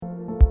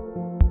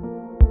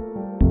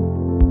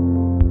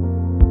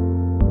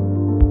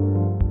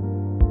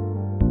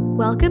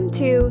Welcome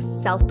to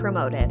Self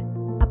Promoted,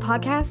 a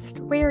podcast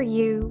where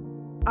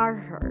you are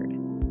heard.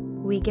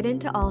 We get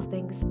into all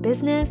things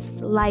business,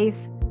 life,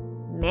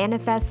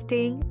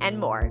 manifesting, and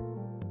more.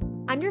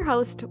 I'm your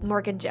host,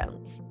 Morgan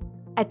Jones,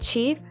 a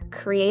Chief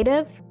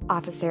Creative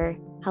Officer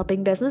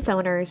helping business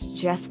owners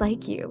just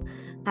like you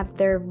have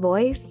their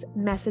voice,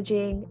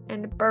 messaging,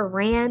 and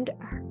brand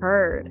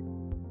heard,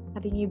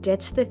 having you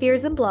ditch the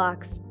fears and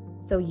blocks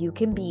so you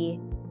can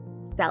be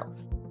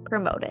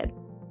self-promoted.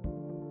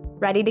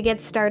 Ready to get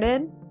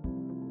started?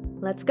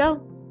 Let's go.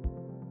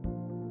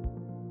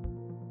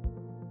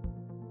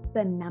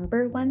 The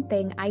number one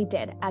thing I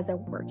did as a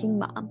working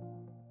mom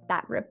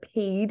that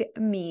repaid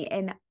me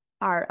in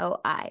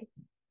ROI.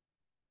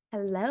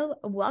 Hello,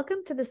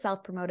 welcome to the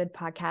Self Promoted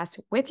Podcast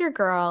with your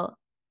girl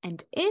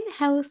and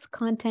in-house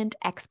content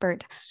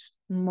expert,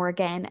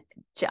 Morgan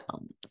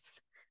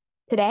Jones.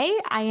 Today,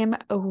 I am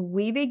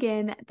weaving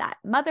in that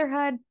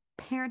motherhood,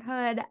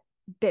 parenthood,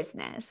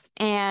 business.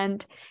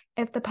 And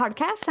if the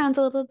podcast sounds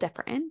a little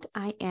different,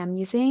 I am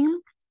using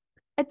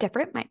a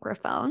different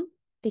microphone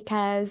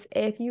because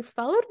if you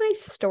followed my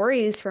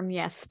stories from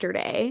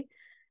yesterday,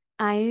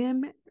 I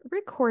am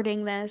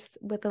recording this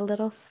with a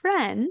little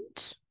friend,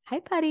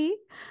 hi buddy,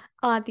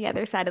 on the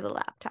other side of the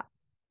laptop.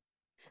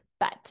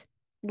 But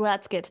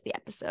let's get to the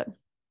episode.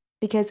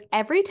 Because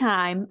every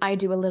time I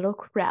do a little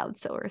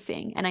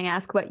crowdsourcing and I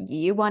ask what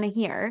you want to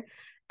hear,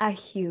 a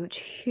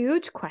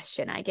huge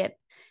question I get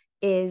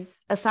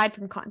is, aside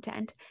from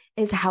content,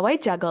 is how I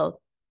juggle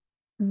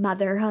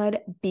motherhood,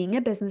 being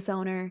a business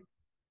owner,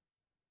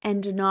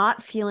 and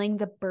not feeling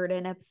the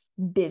burden of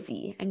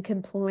busy and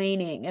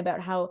complaining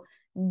about how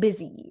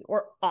busy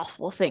or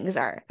awful things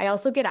are. I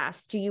also get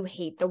asked, do you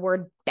hate the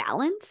word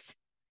balance?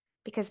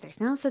 Because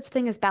there's no such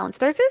thing as balance.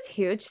 There's this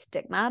huge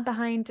stigma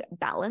behind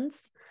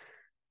balance,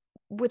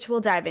 which we'll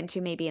dive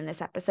into maybe in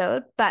this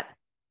episode, but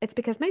it's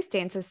because my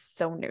stance is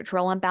so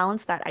neutral on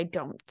balance that I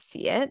don't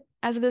see it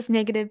as this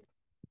negative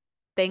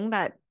thing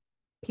that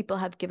people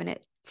have given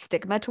it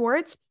stigma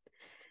towards.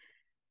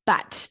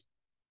 But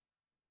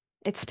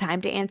it's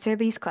time to answer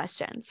these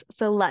questions.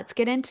 So let's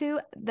get into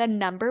the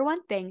number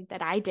one thing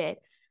that I did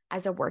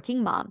as a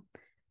working mom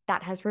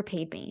that has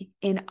repaid me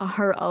in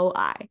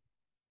ROI.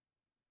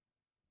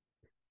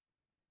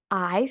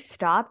 I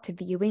stopped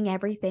viewing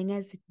everything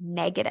as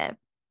negative,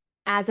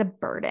 as a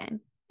burden,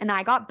 and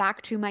I got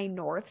back to my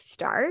North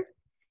Star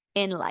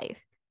in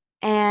life.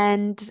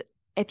 And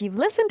if you've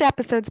listened to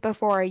episodes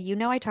before, you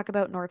know I talk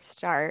about North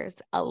Stars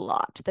a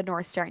lot. The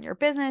North Star in your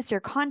business, your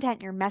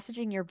content, your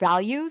messaging, your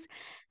values.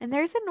 And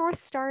there's a North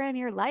Star in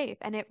your life.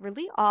 And it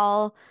really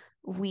all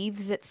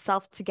weaves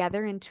itself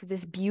together into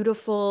this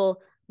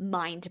beautiful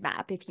mind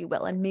map, if you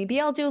will. And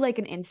maybe I'll do like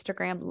an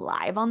Instagram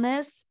live on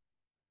this.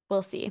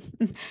 We'll see.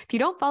 If you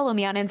don't follow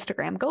me on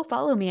Instagram, go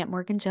follow me at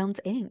Morgan Jones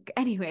Inc.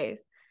 Anyways,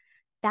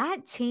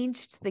 that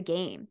changed the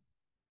game.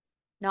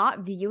 Not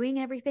viewing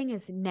everything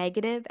as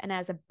negative and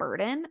as a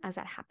burden as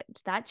that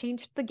happened. That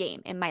changed the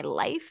game in my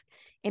life,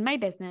 in my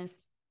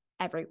business,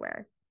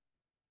 everywhere.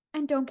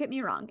 And don't get me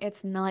wrong,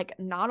 it's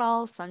not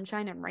all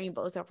sunshine and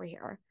rainbows over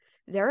here.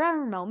 There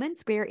are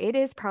moments where it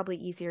is probably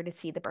easier to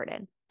see the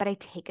burden, but I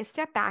take a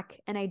step back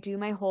and I do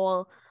my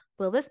whole,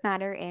 will this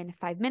matter in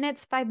 5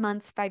 minutes, 5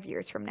 months, 5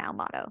 years from now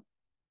motto.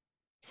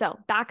 So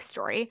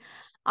backstory,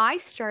 I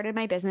started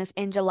my business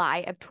in July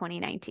of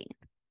 2019.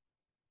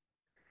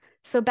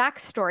 So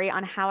backstory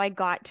on how I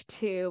got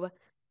to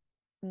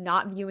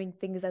not viewing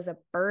things as a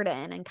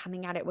burden and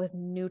coming at it with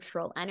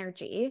neutral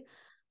energy.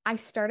 I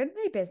started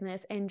my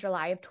business in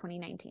July of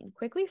 2019,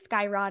 quickly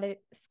skyrocketed,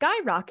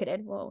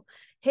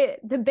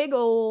 hit the big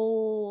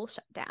old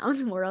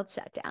shutdown, world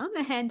shutdown,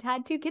 and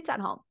had 2 kids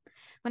at home.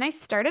 When I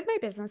started my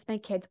business, my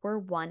kids were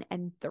 1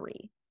 and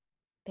 3.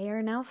 They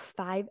are now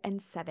 5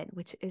 and 7,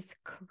 which is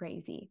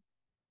crazy.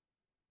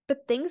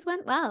 But things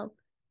went well.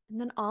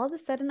 And then all of a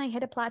sudden I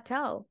hit a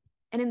plateau.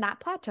 And in that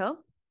plateau,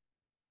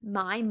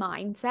 my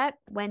mindset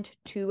went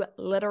to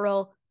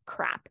literal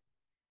crap.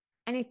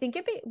 And I think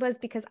it was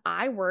because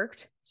I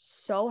worked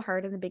so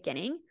hard in the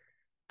beginning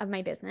of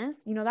my business.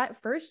 You know,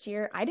 that first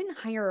year, I didn't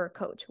hire a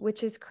coach,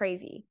 which is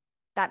crazy.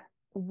 That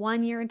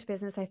 1 year into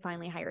business, I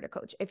finally hired a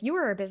coach. If you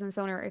are a business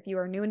owner, if you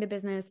are new into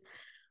business,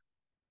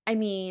 I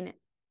mean,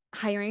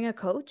 hiring a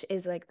coach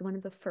is like one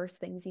of the first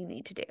things you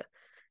need to do.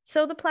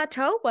 So the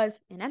plateau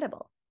was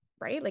inedible,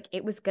 right? Like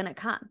it was going to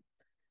come.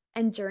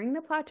 And during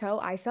the plateau,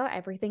 I saw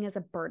everything as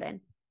a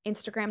burden.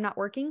 Instagram not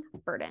working,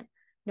 burden.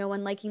 No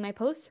one liking my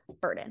post,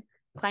 burden.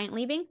 Client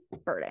leaving,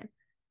 burden.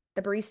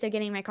 The barista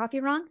getting my coffee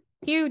wrong,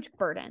 huge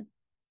burden.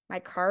 My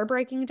car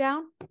breaking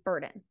down,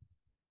 burden.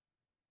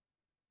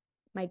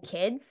 My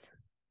kids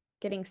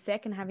getting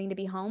sick and having to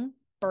be home,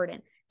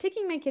 burden.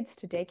 Taking my kids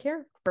to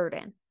daycare,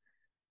 burden.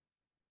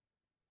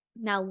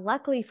 Now,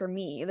 luckily for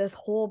me, this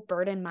whole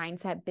burden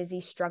mindset,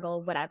 busy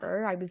struggle,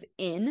 whatever I was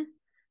in,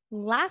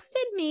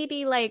 lasted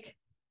maybe like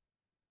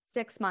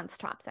 6 months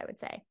tops, I would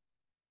say.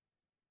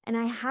 And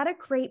I had a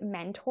great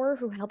mentor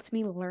who helped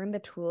me learn the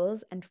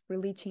tools and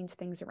really change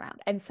things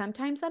around. And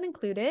sometimes that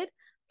included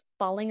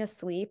falling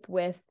asleep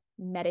with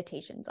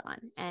meditations on.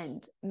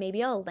 And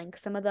maybe I'll link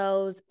some of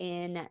those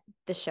in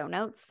the show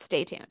notes.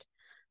 Stay tuned.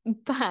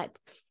 But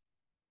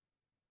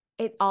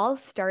it all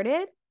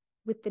started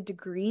with the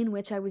degree in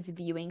which I was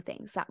viewing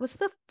things. That was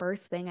the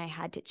first thing I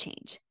had to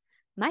change.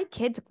 My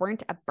kids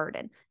weren't a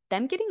burden.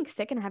 Them getting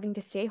sick and having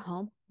to stay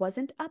home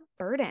wasn't a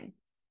burden.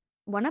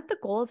 One of the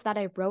goals that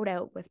I wrote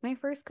out with my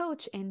first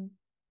coach in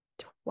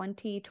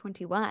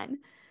 2021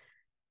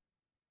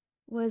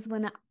 was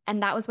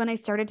that was when I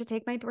started to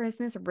take my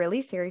business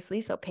really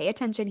seriously. So pay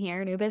attention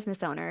here, new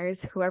business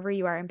owners, whoever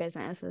you are in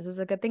business. This is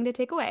a good thing to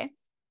take away.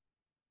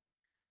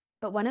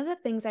 But one of the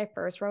things I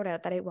first wrote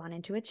out that I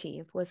wanted to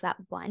achieve was that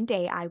one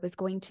day I was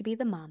going to be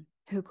the mom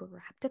who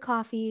grabbed a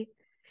coffee.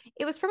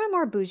 It was from a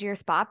more bougier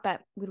spot,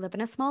 but we live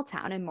in a small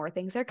town and more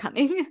things are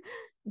coming.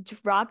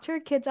 Dropped her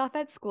kids off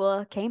at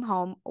school, came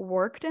home,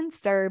 worked and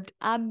served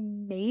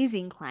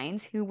amazing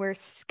clients who were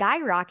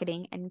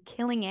skyrocketing and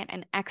killing it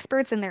and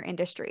experts in their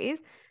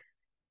industries.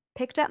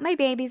 Picked up my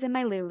babies and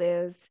my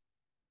Lulus.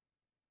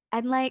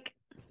 And like,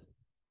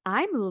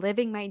 I'm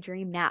living my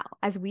dream now.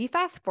 As we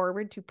fast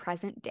forward to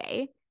present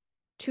day,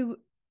 to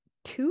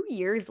 2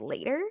 years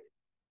later,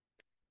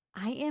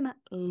 I am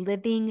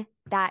living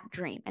that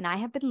dream. And I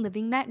have been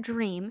living that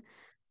dream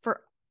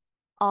for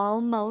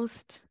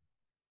almost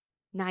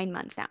 9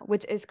 months now,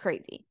 which is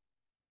crazy.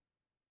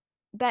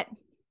 But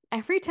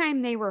every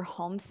time they were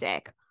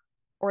homesick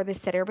or the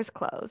sitter was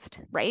closed,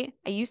 right?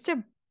 I used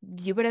to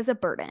view it as a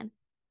burden,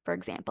 for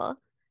example,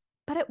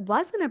 but it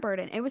wasn't a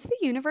burden. It was the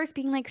universe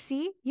being like,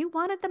 see, you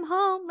wanted them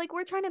home. Like,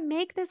 we're trying to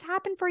make this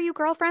happen for you,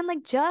 girlfriend.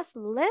 Like, just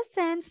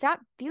listen.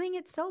 Stop viewing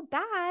it so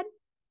bad.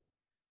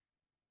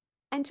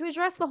 And to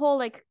address the whole,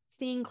 like,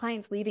 seeing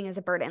clients leaving as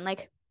a burden,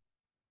 like,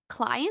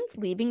 clients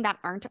leaving that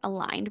aren't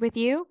aligned with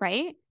you,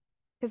 right?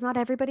 Because not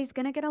everybody's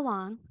going to get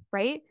along,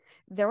 right?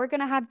 They're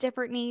going to have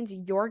different needs.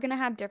 You're going to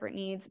have different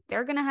needs.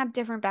 They're going to have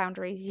different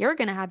boundaries. You're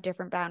going to have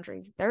different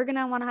boundaries. They're going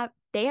to want to have,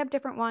 they have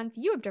different wants.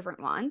 You have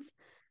different wants.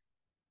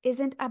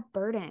 Isn't a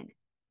burden.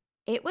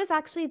 It was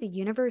actually the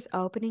universe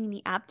opening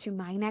me up to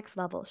my next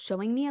level,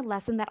 showing me a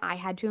lesson that I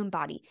had to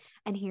embody.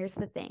 And here's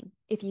the thing.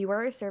 If you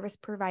are a service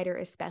provider,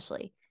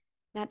 especially,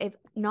 that if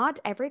not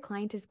every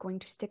client is going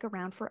to stick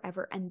around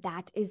forever, and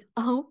that is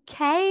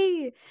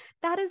okay.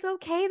 That is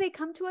okay. They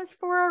come to us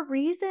for a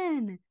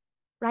reason,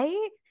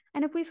 right?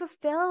 And if we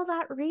fulfill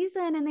that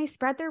reason and they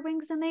spread their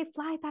wings and they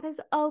fly, that is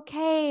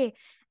okay.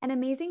 An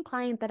amazing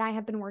client that I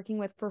have been working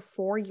with for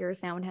 4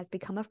 years now and has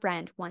become a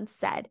friend once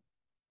said,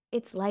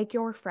 it's like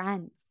your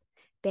friends.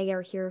 They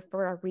are here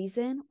for a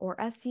reason or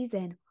a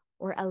season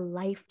or a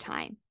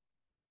lifetime.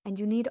 And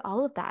you need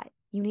all of that.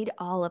 You need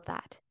all of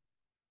that.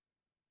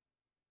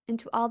 And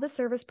to all the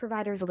service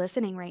providers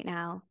listening right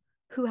now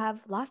who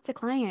have lost a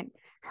client,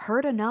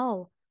 heard a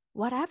no,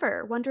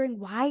 whatever, wondering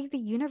why the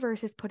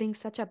universe is putting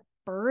such a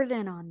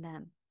burden on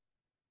them,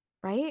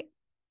 right?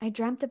 I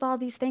dreamt of all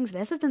these things.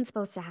 This isn't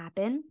supposed to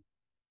happen.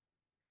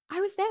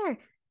 I was there.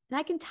 And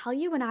I can tell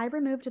you, when I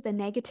removed the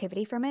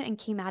negativity from it and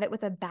came at it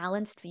with a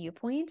balanced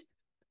viewpoint,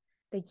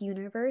 the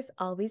universe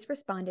always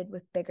responded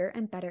with bigger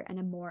and better and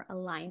a more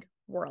aligned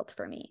world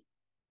for me,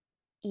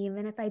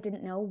 even if I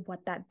didn't know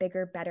what that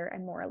bigger, better,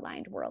 and more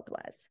aligned world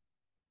was.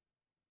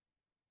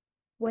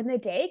 When the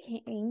day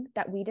came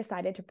that we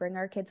decided to bring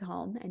our kids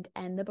home and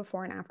end the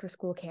before and after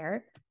school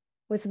care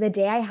was the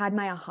day I had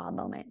my aha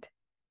moment,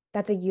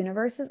 that the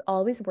universe is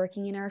always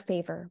working in our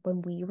favor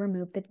when we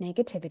remove the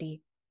negativity.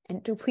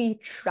 And do we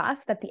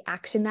trust that the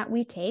action that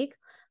we take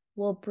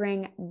will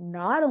bring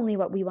not only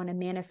what we want to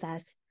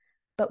manifest,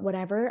 but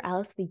whatever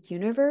else the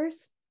universe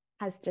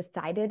has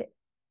decided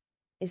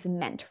is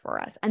meant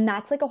for us. And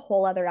that's like a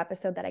whole other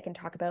episode that I can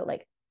talk about.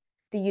 Like,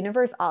 the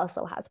universe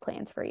also has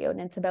plans for you. And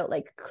it's about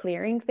like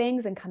clearing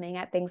things and coming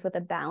at things with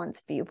a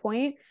balanced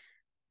viewpoint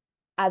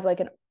as like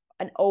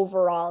an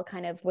overall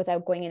kind of,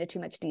 without going into too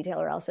much detail,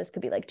 or else this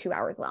could be like 2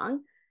 hours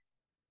long.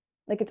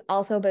 Like, it's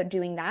also about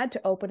doing that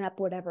to open up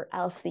whatever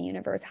else the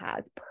universe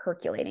has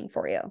percolating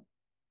for you.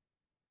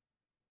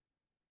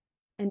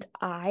 And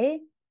I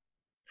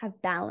have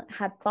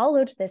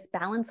followed this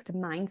balanced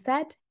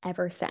mindset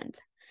ever since,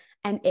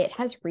 and it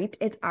has reaped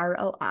its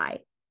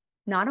ROI.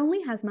 Not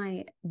only has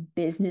my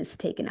business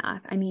taken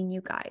off, I mean,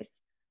 you guys,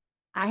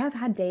 I have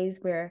had days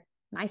where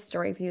my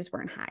story views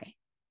weren't high,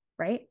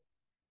 right?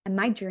 And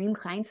my dream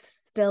clients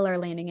still are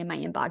landing in my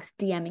inbox,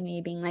 DMing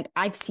me, being like,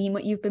 I've seen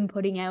what you've been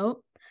putting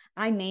out.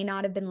 I may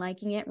not have been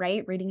liking it,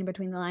 right? Reading in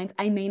between the lines.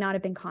 I may not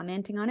have been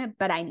commenting on it,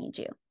 but I need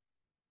you.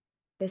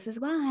 This is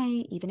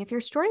why, even if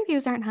your story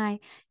views aren't high,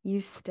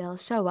 you still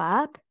show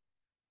up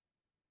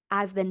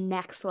as the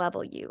next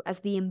level you, as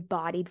the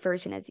embodied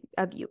version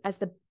of you, as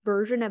the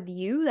version of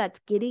you that's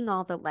getting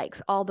all the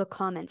likes, all the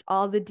comments,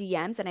 all the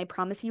DMs, and I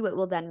promise you it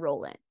will then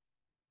roll in.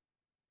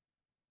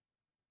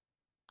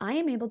 I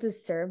am able to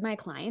serve my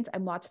clients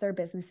and watch their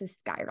businesses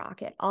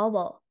skyrocket, all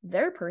while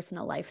their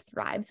personal life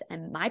thrives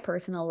and my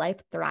personal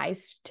life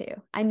thrives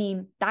too. I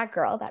mean, that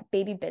girl, that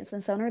baby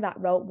business owner that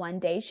wrote one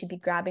day she'd be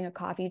grabbing a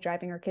coffee,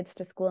 driving her kids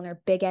to school in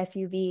their big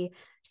SUV,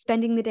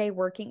 spending the day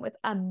working with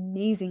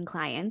amazing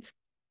clients.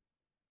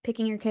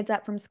 picking your kids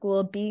up from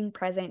school, being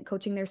present,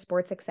 coaching their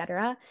sports,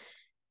 etc.,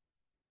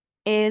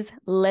 is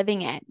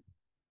living it.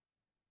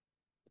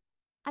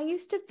 I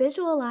used to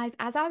visualize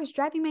as I was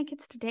driving my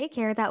kids to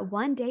daycare that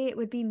one day it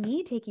would be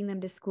me taking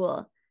them to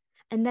school.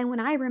 And then when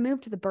I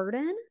removed the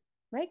burden,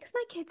 right, because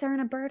my kids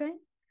aren't a burden,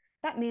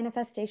 that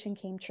manifestation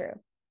came true.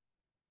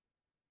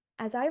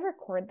 As I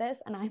record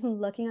this and I'm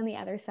looking on the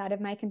other side of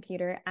my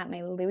computer at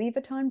my Louis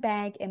Vuitton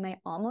bag in my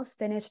almost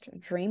finished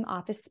dream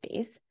office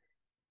space,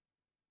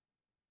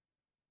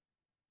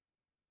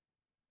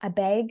 a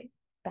bag,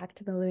 back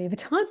to the Louis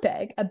Vuitton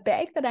bag, a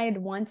bag that I had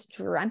once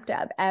dreamt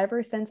of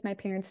ever since my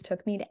parents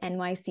took me to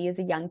NYC as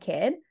a young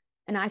kid.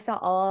 And I saw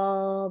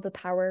all the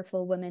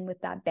powerful women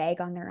with that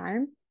bag on their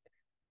arm.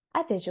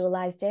 I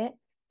visualized it.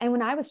 And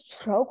when I was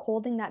choke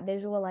holding that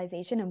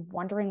visualization and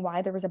wondering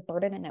why there was a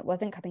burden and it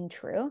wasn't coming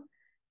true,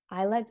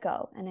 I let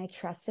go and I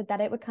trusted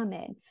that it would come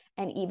in.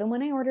 And even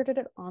when I ordered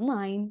it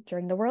online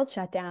during the world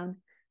shutdown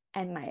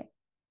and my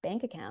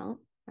bank account,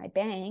 my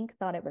bank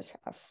thought it was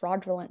a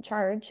fraudulent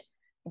charge,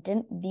 I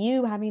didn't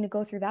view having to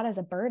go through that as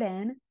a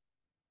burden.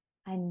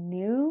 I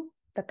knew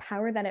the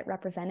power that it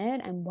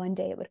represented and one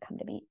day it would come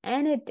to me.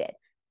 And it did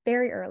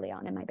very early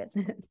on in my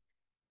business.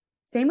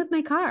 Same with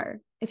my car.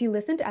 If you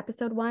listen to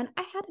episode 1,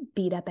 I had a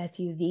beat up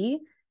SUV.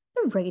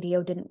 The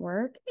radio didn't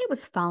work. It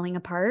was falling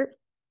apart.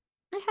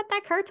 I had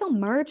that car till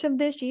March of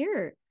this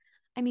year.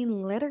 I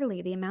mean,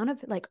 literally the amount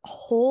of like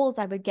holes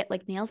I would get,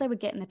 like nails I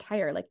would get in the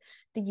tire, like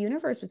the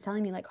universe was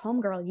telling me like,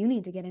 homegirl, you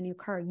need to get a new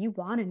car. You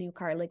want a new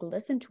car. Like,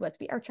 listen to us.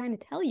 We are trying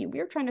to tell you, we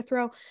are trying to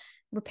throw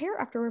repair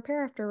after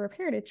repair after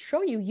repair to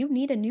show you, you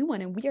need a new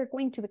one. And we are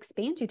going to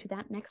expand you to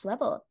that next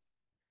level.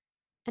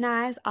 And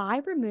as I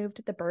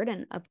removed the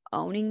burden of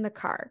owning the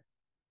car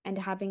and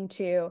having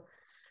to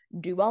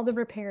do all the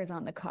repairs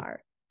on the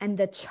car and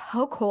the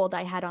chokehold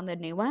I had on the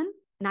new one,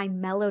 and I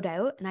mellowed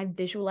out and I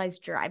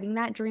visualized driving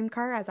that dream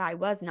car as I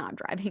was not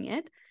driving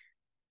it,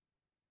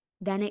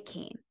 then it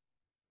came.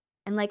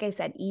 And like I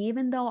said,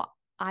 even though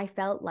I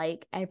felt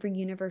like every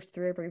universe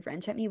threw every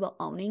wrench at me while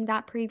owning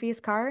that previous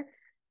car,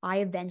 I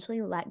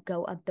eventually let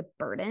go of the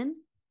burden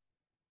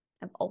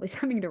of always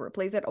having to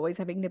replace it, always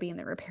having to be in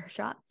the repair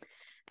shop,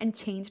 and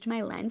changed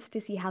my lens to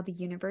see how the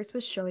universe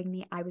was showing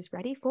me I was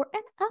ready for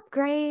an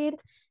upgrade.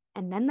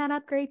 And then that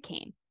upgrade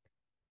came.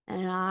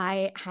 And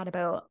I had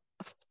about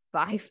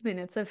 5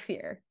 minutes of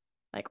fear.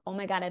 Like, oh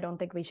my God, I don't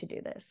think we should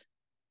do this.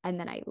 And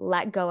then I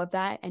let go of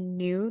that and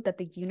knew that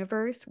the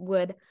universe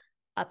would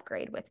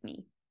upgrade with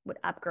me, would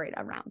upgrade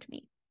around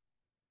me.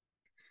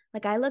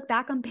 Like, I look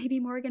back on baby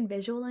Morgan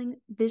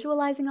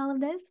visualizing all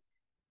of this,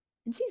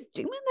 and she's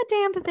doing the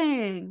damn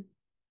thing.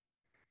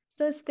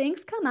 So as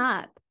things come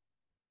up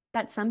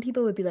that some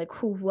people would be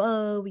like,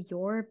 whoa,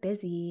 you're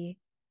busy.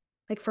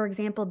 Like, for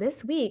example,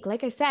 this week,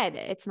 like I said,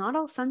 it's not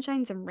all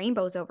sunshines and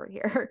rainbows over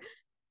here.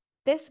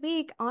 This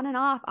week, on and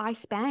off, I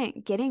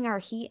spent getting our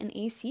heat and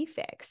AC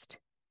fixed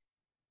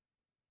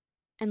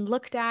and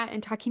looked at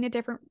and talking to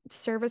different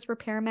service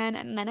repairmen.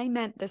 And then I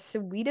met the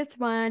sweetest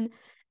one.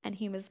 And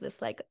he was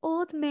this like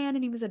old man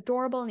and he was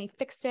adorable and he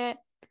fixed it.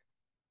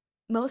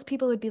 Most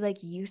people would be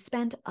like, you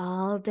spent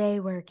all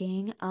day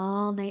working,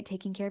 all night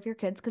taking care of your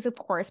kids. Because, of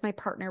course, my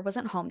partner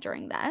wasn't home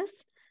during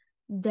this.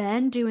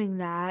 Then doing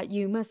that,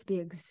 you must be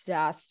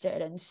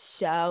exhausted and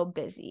so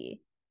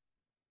busy.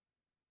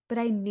 But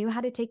I knew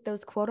how to take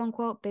those quote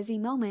unquote busy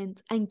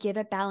moments and give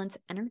it balanced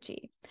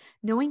energy,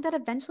 knowing that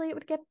eventually it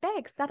would get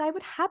fixed, that I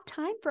would have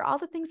time for all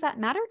the things that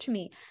matter to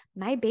me,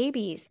 my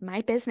babies,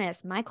 my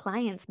business, my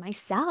clients,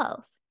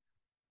 myself.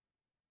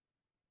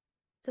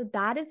 So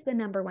that is the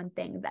number one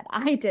thing that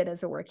I did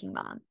as a working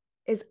mom,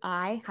 is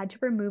I had to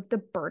remove the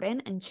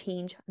burden and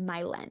change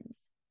my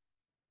lens,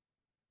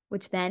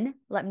 which then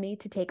led me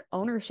to take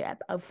ownership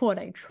of what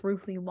I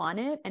truly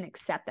wanted and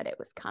accept that it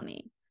was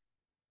coming.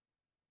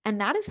 And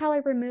that is how I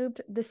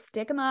removed the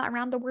stigma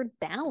around the word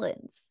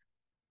balance.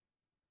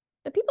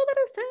 The people that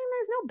are saying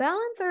there's no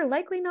balance are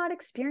likely not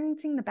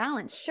experiencing the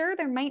balance. Sure,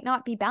 there might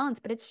not be balance,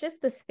 but it's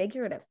just this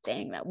figurative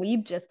thing that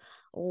we've just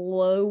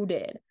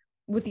loaded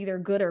with either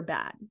good or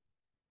bad.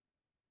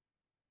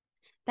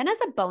 Then as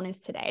a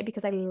bonus today,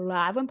 because I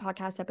love when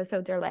podcast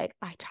episodes are like,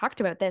 I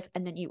talked about this,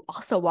 and then you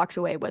also walked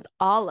away with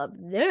all of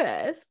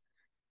this,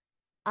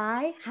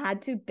 I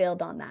had to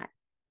build on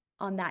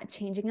that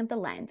changing of the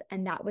lens.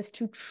 And that was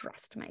to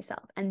trust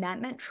myself. And that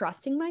meant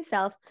trusting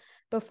myself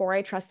before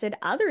I trusted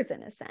others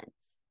in a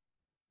sense.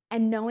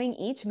 And knowing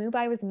each move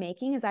I was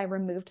making as I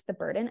removed the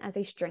burden, as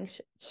I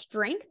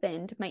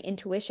strengthened my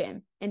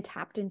intuition and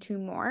tapped into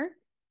more,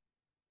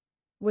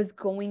 was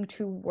going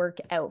to work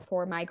out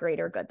for my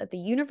greater good. That the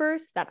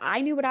universe, that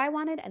I knew what I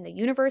wanted, and the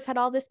universe had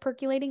all this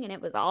percolating, and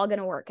it was all going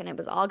to work and it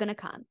was all going to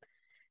come.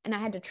 And I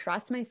had to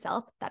trust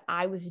myself that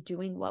I was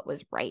doing what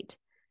was right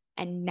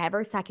and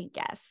never second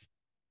guess.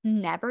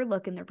 Never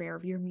look in the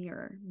rearview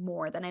mirror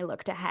more than I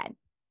looked ahead.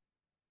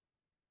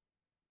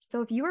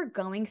 So if you are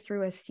going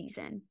through a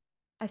season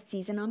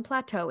on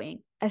plateauing,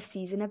 a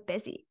season of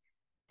busy,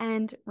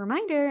 and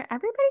reminder,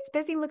 everybody's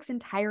busy looks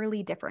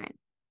entirely different.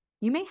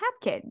 You may have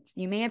kids.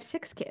 You may have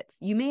 6 kids.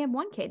 You may have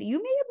 1 kid. You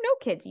may have no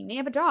kids. You may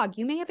have a dog.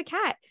 You may have a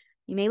cat.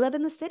 You may live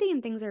in the city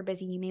and things are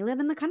busy. You may live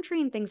in the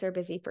country and things are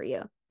busy for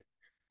you.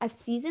 A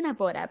season of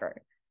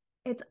whatever.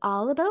 It's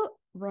all about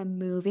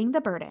removing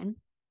the burden,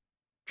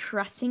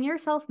 trusting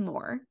yourself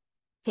more,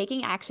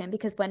 taking action,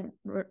 because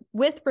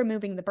with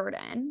removing the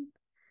burden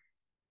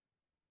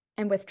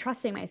and with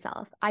trusting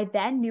myself, I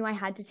then knew I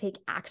had to take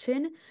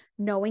action,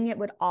 knowing it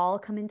would all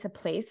come into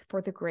place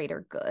for the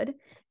greater good,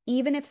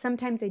 even if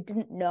sometimes I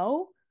didn't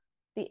know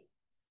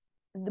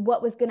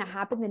what was going to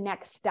happen the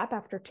next step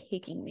after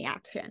taking the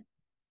action.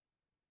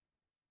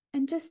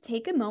 And just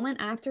take a moment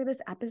after this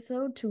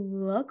episode to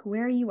look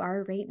where you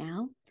are right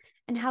now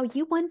and how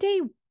you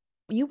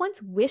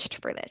once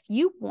wished for this.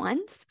 You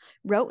once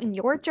wrote in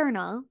your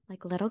journal,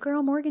 like little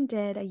girl Morgan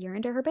did a year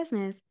into her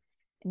business,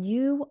 and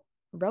you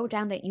wrote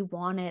down that you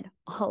wanted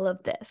all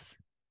of this,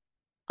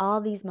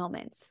 all these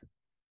moments.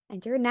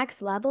 And your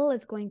next level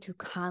is going to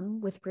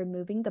come with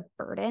removing the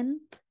burden,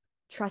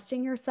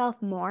 trusting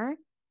yourself more,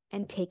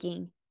 and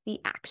taking the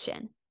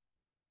action.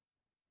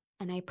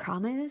 And I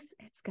promise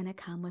it's going to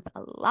come with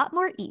a lot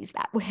more ease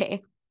that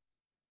way.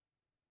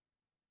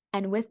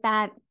 And with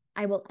that,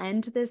 I will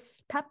end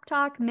this pep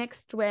talk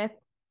mixed with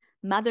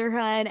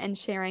motherhood and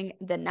sharing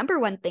the number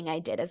one thing I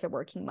did as a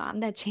working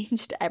mom that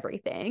changed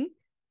everything.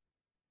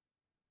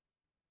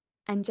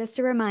 And just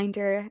a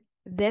reminder,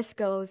 this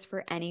goes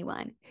for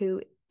anyone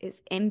who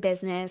is in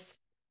business,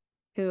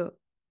 who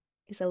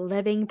is a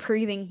living,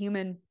 breathing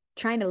human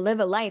trying to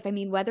live a life. I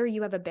mean, whether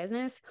you have a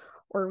business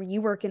or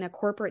you work in a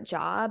corporate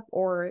job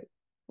or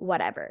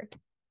whatever,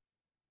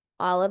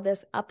 all of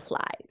this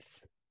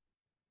applies.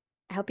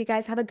 I hope you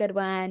guys have a good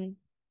one,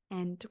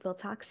 and we'll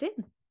talk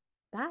soon.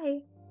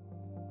 Bye.